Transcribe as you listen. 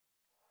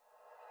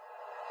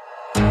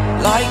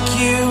like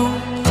you,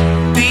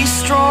 be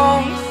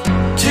strong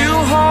to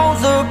hold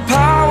the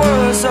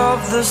powers of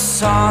the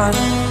sun.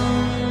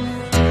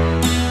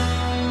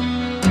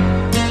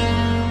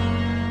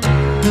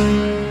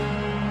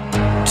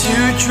 To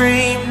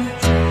dream,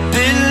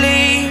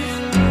 believe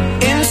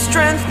in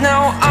strength.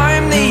 Now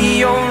I'm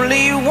the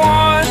only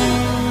one,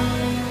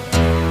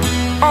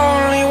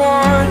 only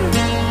one.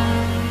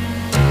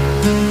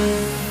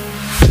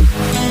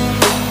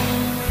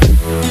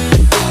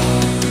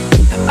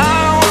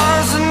 I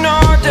was an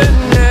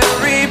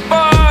ordinary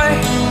boy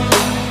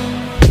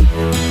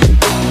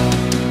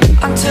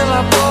until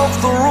I broke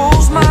the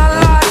rules, my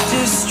life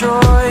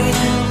destroyed,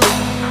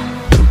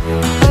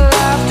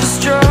 life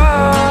destroyed.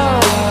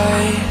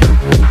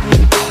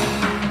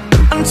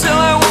 Until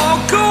I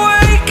walk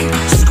awake,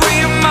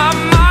 scream my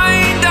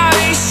mind, I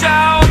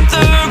shout,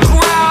 the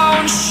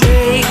ground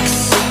shakes.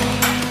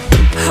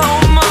 How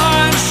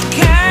much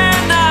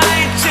can I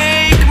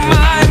take?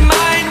 My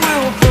mind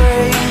will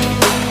break.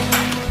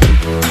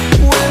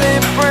 Will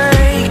it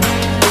break?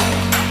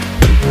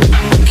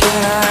 Can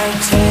I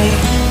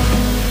take?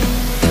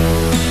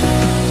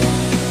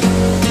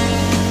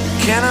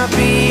 Can I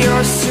be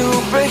your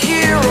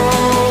superhero?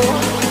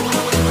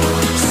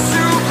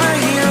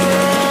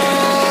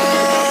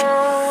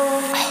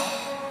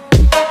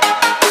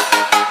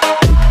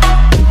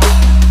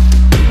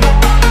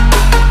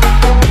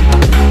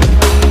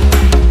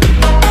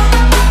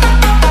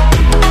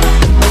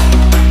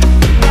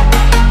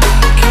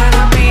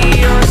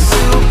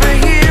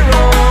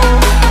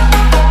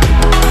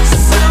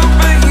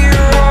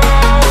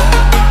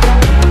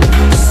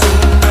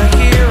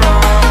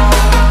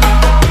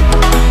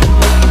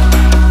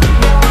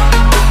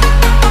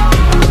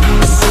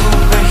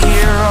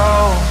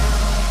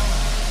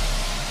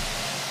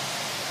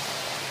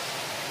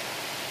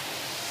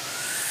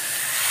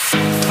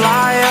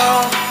 Fly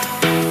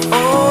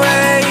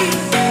away.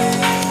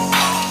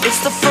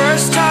 It's the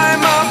first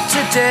time of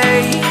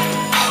today.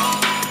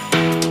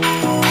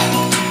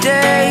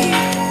 Today.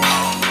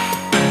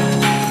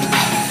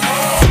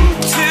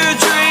 To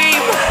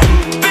dream,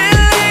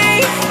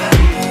 believe.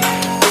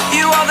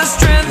 You are the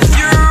strength,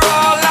 you're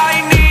all I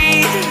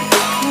need.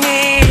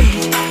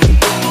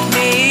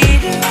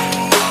 Need.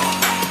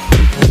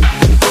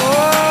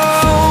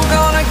 Oh,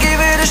 gonna give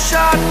it a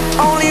shot.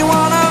 Only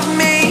one of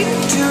me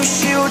to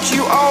shield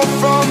you all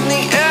from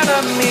the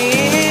enemy.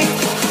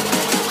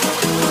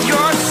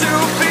 You're a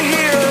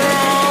superhero.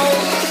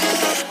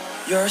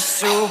 You're a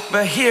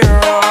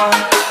superhero.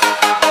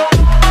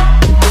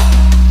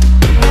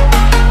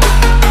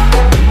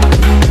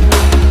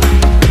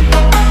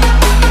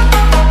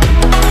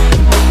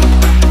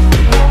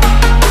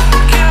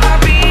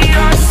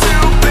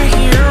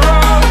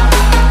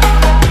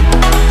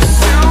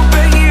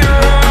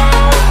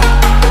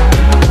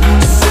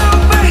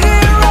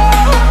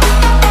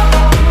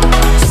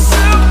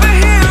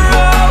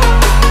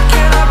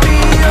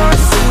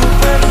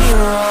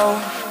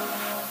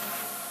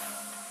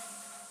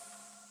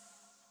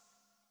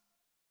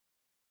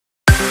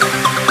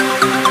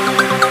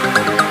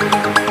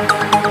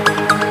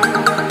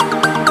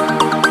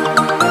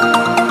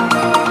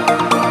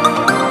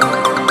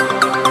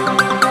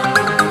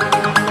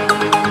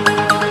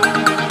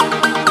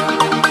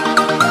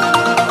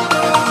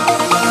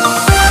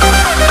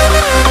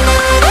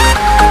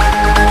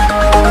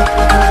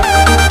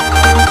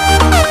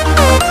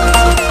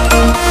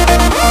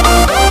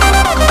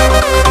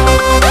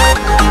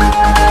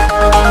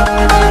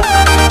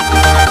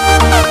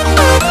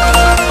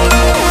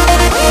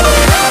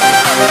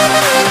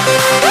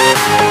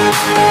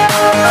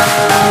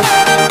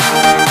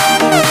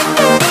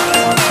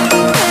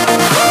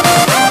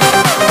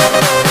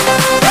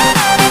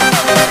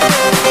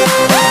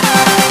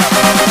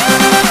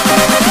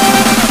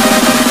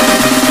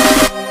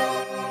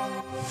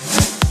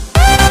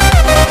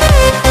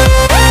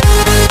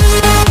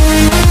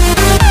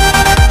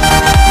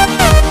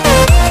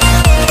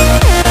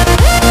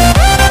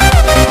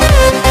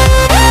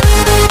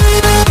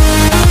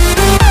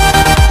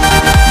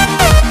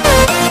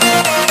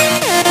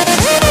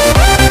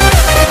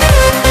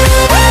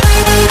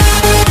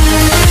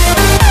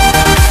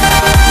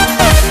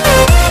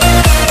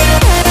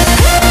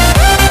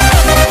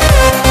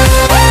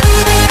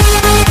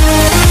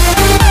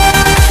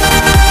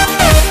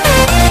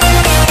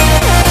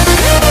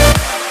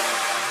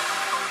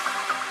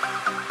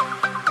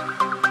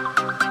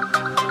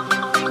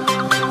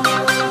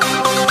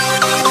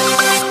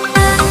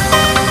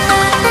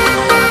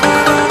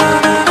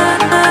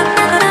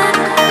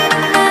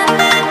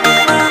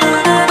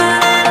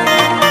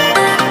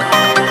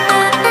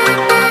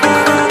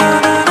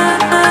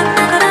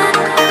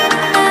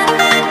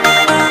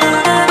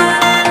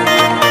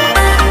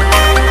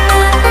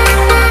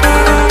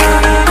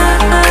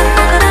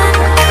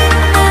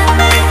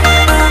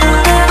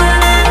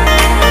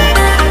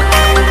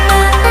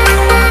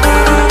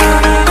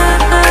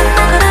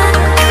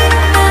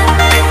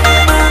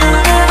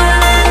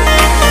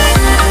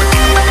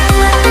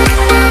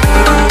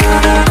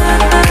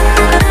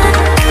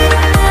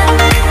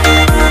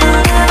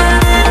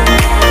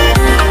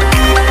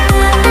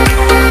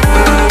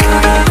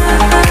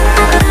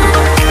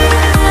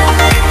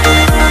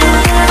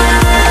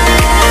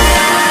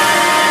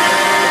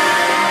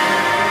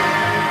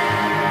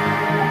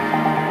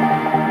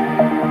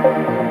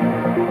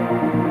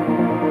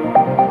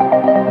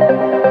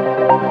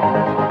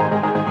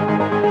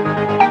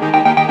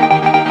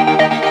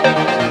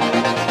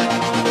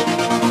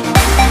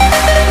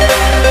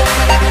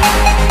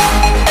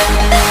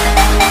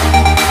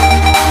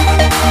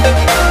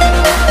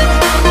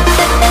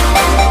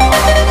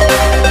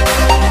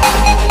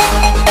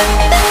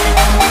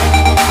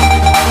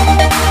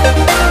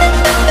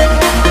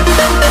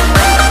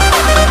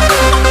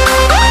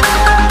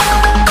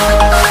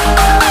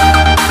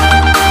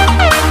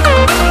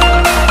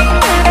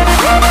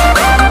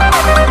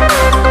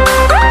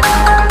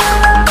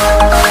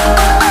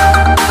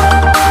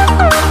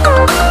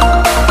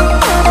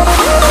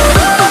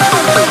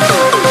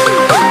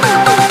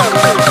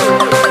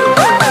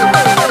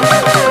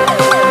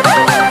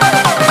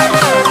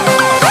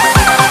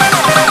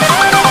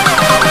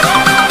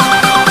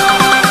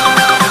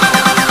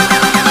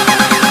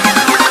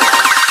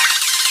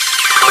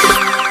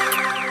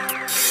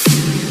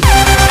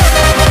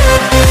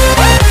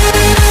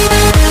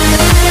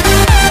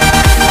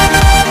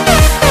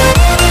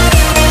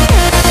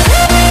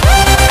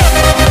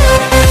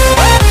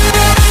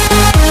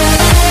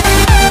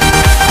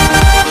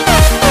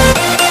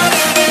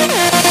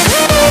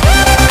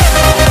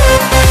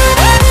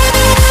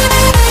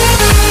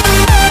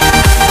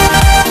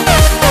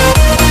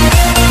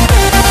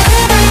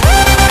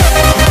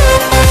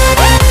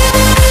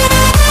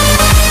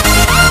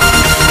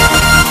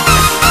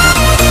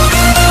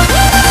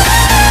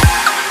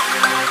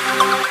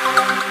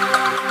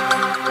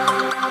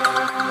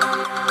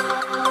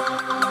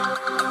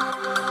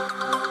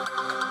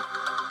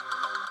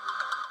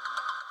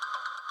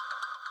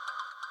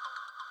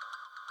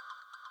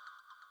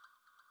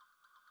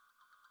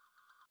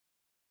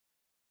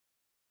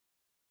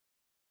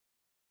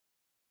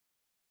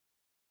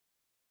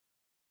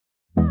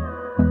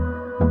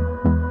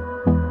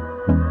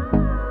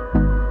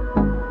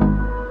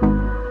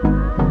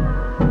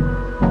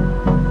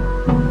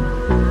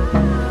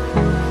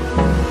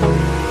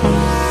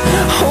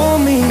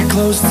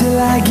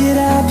 get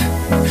up,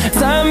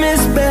 time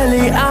is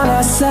barely on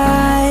our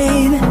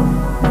side.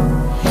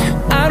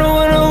 I don't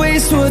wanna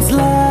waste what's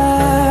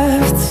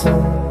left.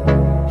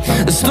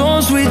 The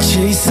storms we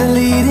chase are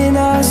leading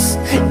us,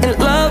 and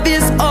love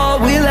is all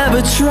we'll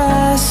ever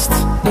trust.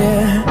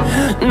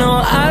 Yeah, no,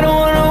 I don't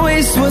wanna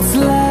waste what's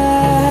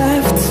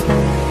left.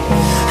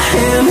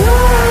 And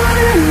on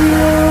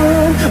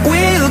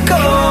we'll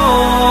go,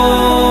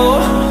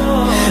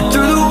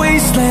 through the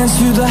wastelands,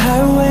 through the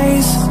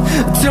highways,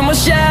 till my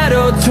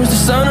shadow turns to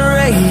sun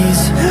rays.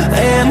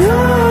 And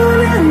on